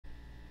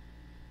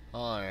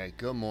Alright,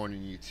 good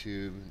morning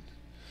YouTube,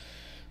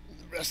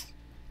 the rest of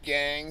the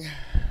gang,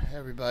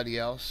 everybody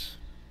else.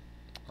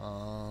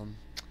 I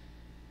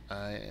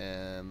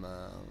am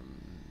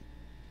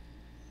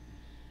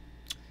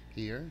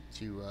here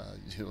to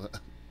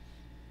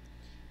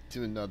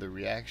do another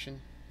reaction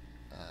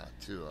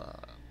to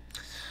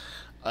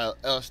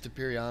Ellis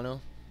Tapiriano.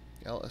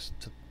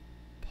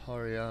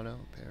 Pariano.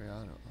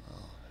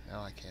 Oh, now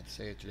I can't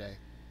say it today.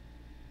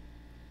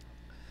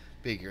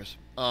 Big ears.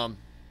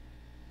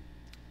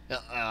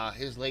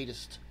 His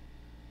latest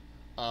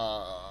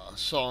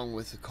song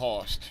with the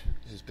Cost,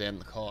 his band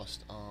The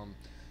Cost,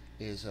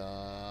 is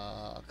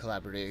a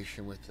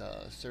collaboration with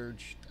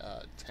Serj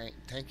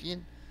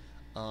Tankian,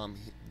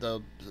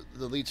 the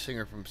lead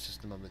singer from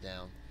System of a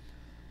Down,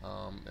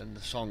 and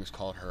the song is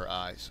called Her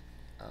Eyes.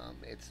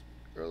 It's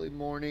early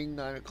morning,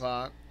 9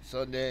 o'clock,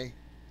 Sunday.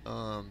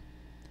 I'm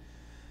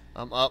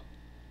up,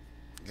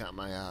 got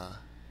my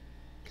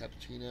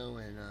cappuccino,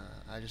 and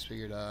I just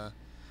figured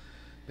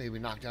maybe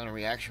knock down a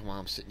reaction while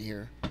I'm sitting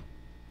here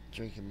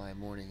drinking my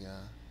morning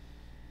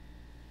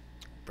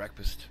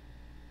breakfast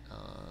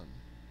and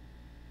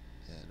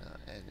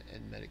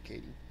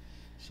medicating.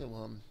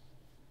 So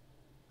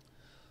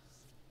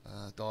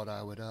thought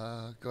I would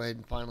go ahead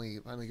and finally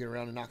get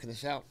around to knocking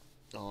this out,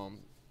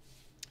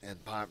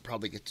 and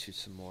probably get to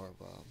some more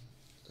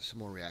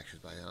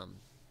reactions by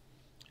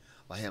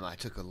him. I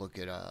took a look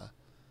at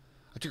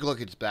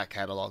his back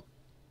catalog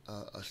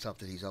of stuff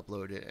that he's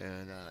uploaded,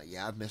 and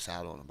yeah, I've missed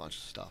out on a bunch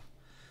of stuff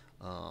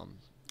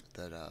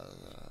that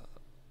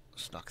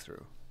snuck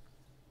through.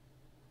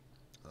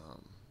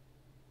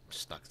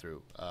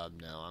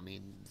 No, I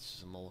mean,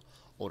 some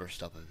older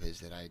stuff of his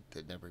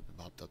that never even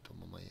popped up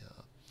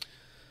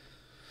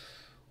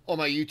on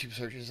my YouTube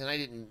searches, and I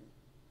didn't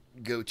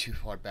go too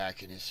far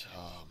back in his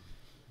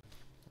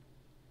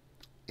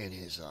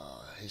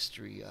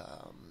history,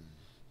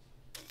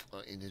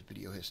 in his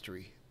video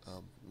history,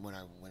 when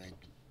I went and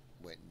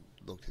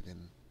looked at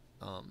him.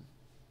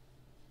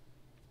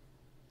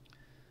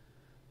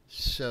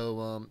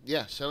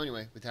 Yeah, so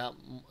anyway, without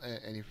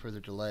any further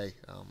delay,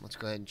 let's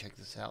go ahead and check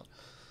this out.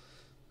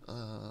 Yeah.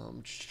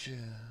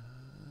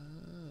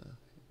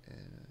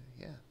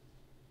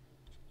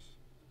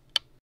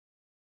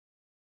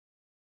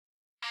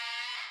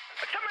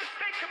 It's a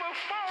mistake to move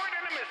forward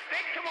and a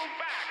mistake to move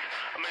back.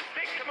 A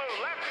mistake to move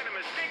left and a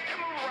mistake to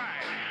move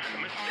right. A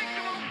mistake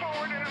to move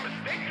forward and a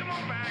mistake to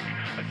move back.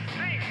 A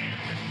snake,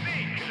 a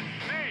snake, a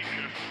snake,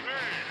 a snake.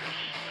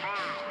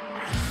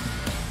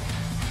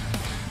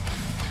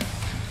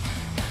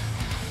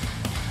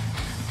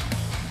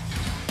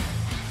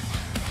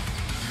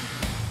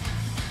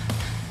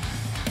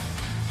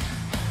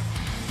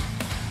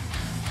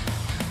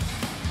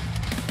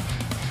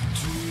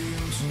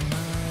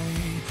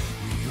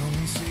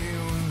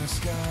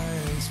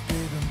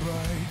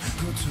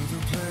 To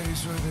the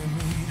place where they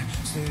meet,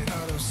 stay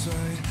out of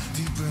sight,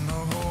 deep in the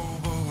hole,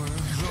 but we're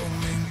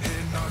roaming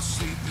in our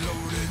sleep,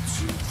 loaded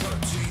to the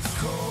teeth,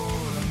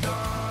 cold and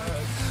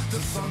dark, the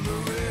thunder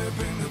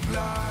ripping the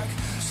black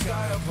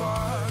sky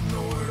apart,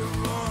 nowhere to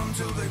run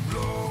till they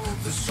blow,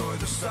 destroy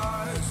the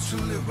stars to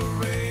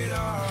liberate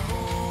our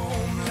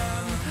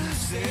homeland,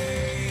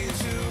 stay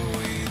till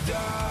we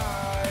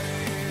die,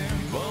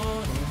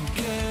 born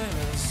again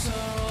and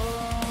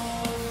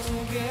soul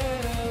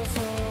together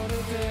for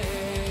the day.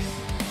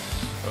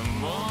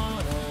 I'm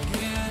on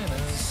again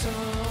and so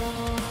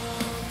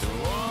don't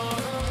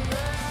wanna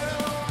let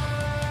away.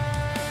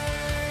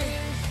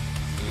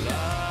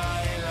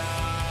 Lie,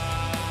 lie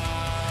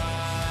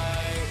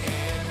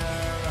in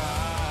her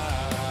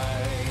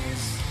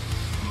eyes.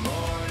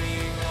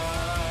 Morning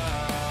light.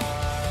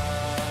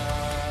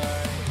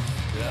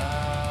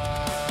 Lie,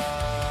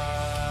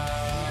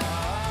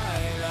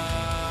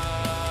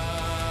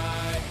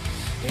 lie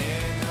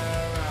in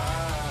her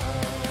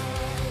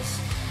eyes.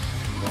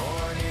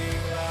 Morning.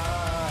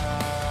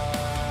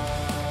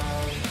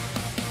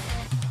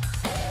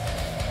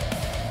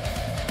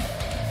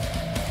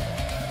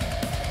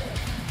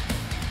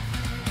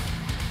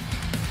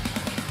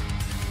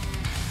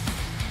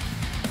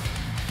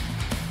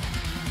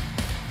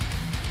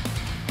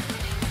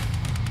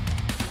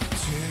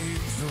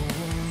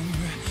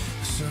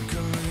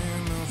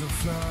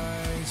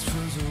 Flights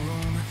fills the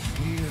room,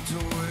 needed to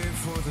wait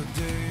for the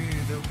day,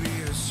 they'll be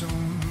here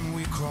soon.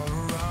 We crawl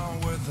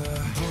around where the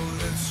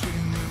bullets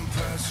screaming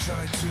past,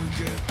 try to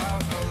get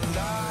out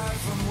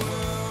alive, and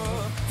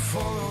we'll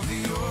follow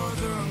the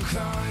order and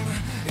climb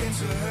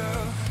into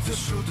hell.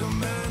 This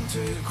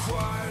rudimented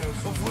choir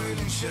of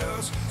wailing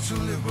shells to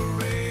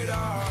liberate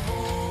our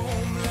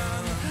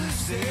homeland,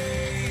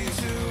 stay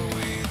till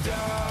we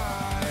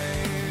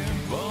die,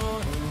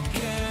 born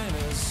again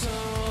and so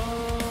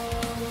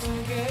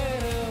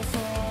together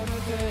for the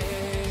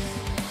day.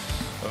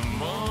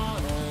 I'm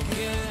on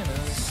again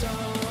and so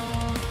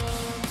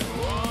don't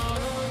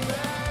wanna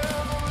let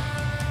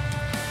away.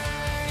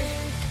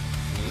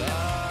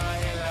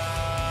 Lie,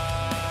 lie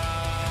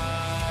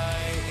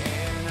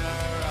in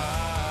her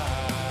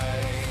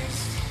eyes.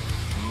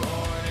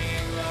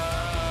 Morning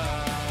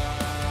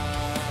light.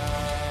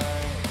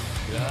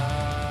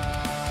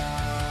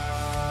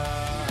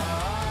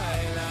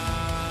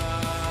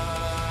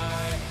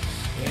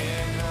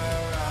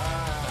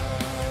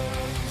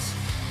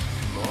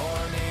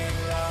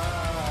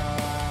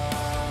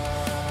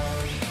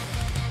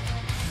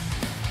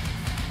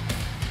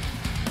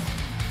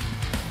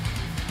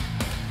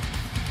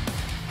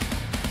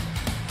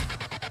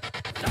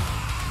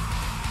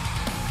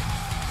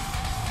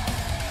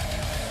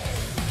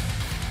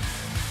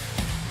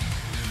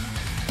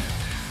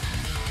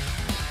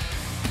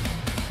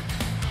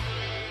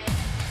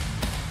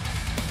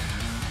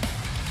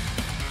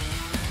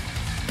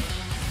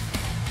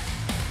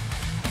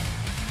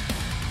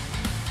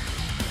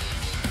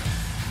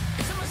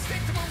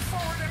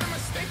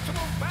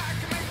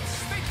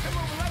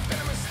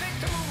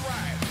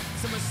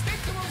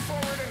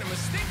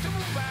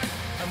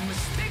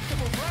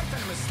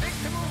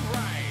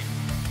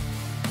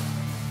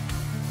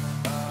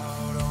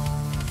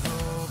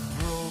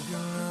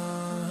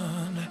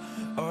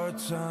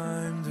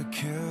 time to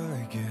kill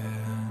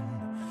again.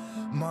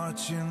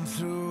 Marching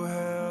through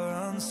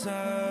hell and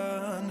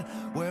sand.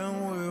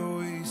 When will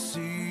we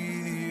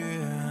see the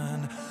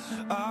end?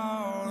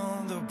 Out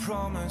on the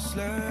promised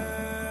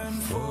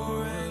land,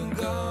 for and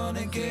gone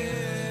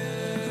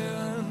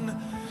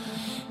again.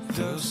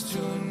 Does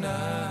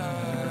tonight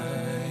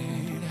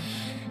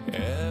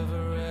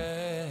ever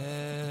end?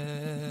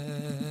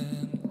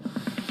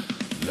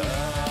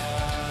 Love.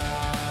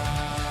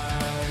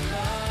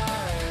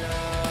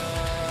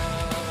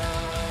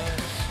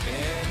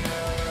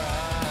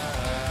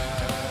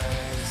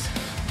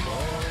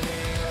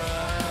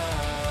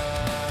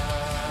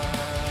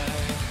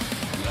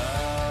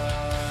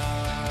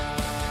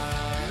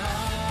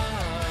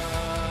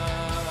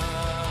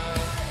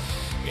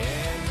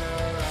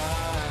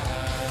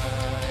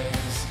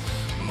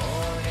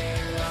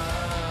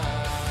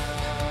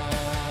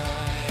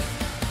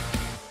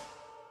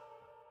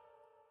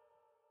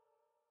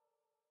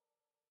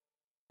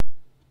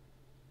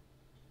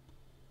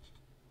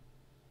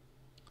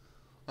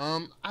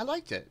 I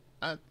liked it.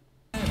 I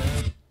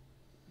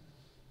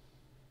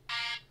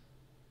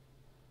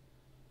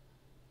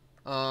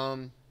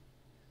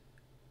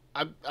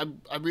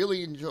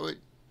really enjoyed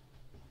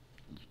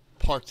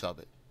parts of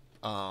it.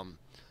 And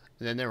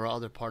then there were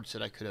other parts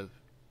that I could have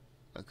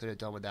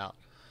done without.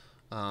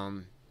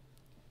 I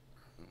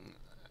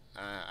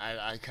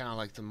kind of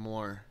like the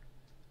more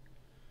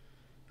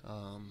I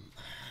don't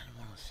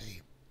want to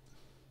say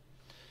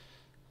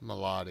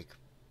melodic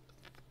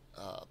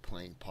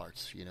playing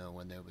parts. You know,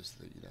 when there was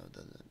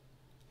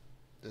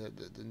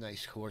the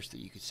nice chorus that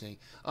you could sing.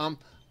 I'm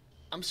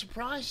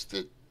surprised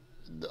that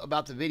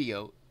about the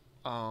video.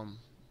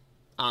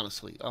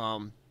 Honestly,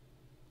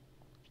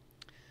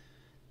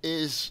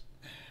 is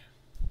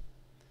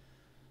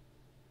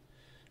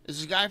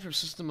this guy from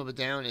System of a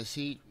Down? Is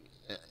he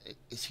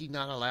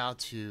not allowed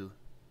to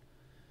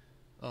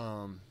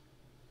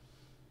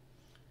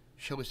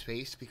show his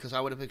face? Because I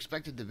would have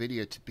expected the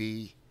video to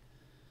be,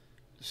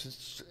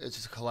 since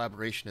it's a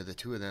collaboration of the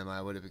two of them,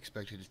 I would have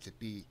expected it to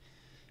be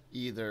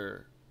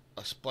either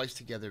a spliced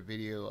together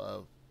video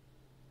of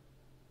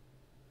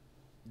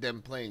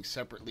them playing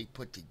separately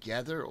put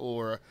together,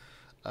 or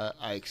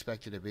I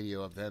expected a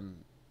video of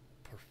them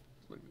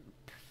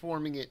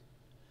performing it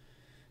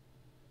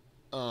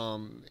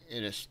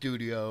in a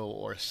studio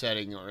or a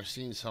setting or a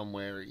scene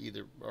somewhere,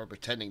 either, or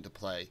pretending to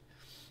play,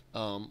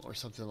 or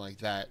something like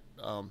that.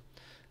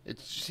 It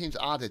seems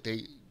odd that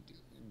they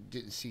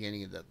didn't see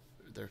any of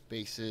their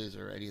faces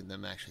or any of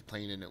them actually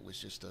playing, and it was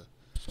just a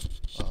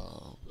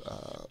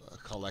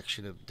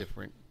collection of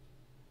different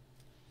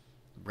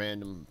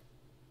random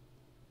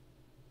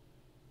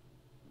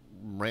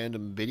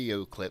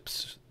video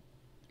clips,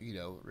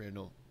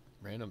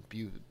 random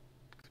few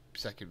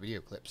second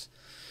video clips.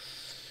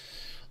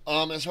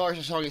 As far as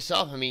the song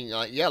itself, I mean,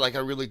 yeah, like I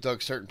really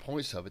dug certain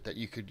points of it that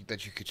you could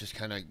just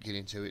kind of get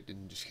into it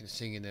and just kind of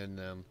sing. And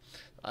then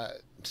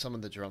some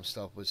of the drum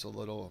stuff was a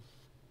little,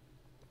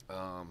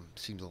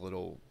 seemed a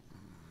little,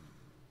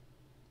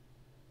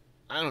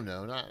 I don't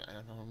know, I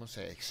don't want to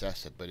say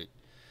excessive, but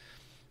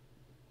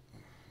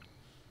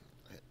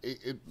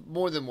it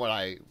more than what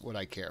I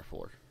care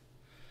for.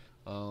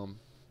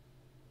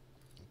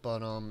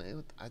 But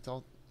I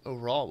thought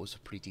overall it was a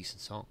pretty decent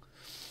song.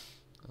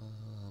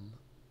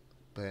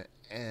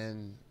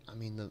 And I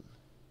mean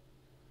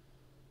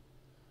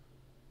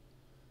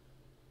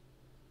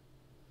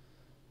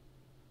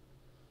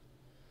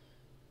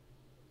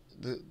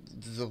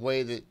the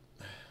way that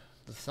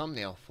the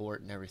thumbnail for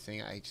it and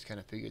everything, I just kind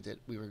of figured that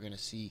we were going to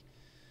see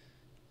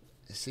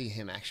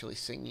him actually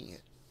singing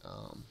it,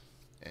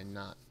 and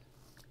not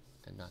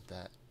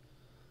that.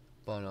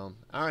 But all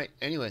right.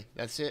 Anyway,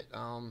 that's it.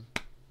 I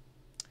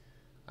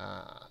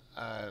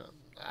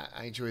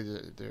enjoy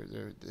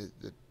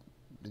the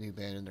new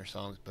band and their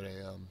songs, but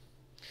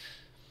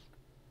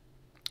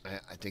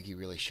I think he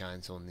really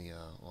shines on the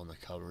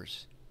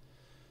covers.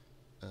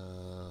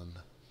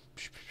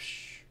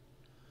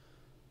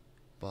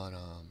 But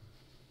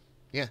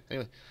yeah.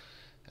 Anyway,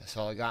 that's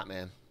all I got,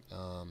 man.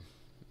 I'm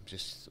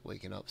just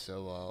waking up,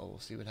 so we'll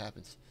see what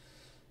happens.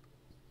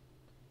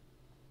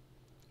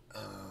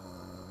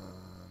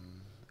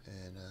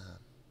 And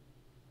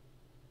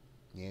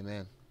yeah,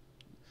 man.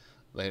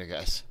 Later,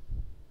 guys.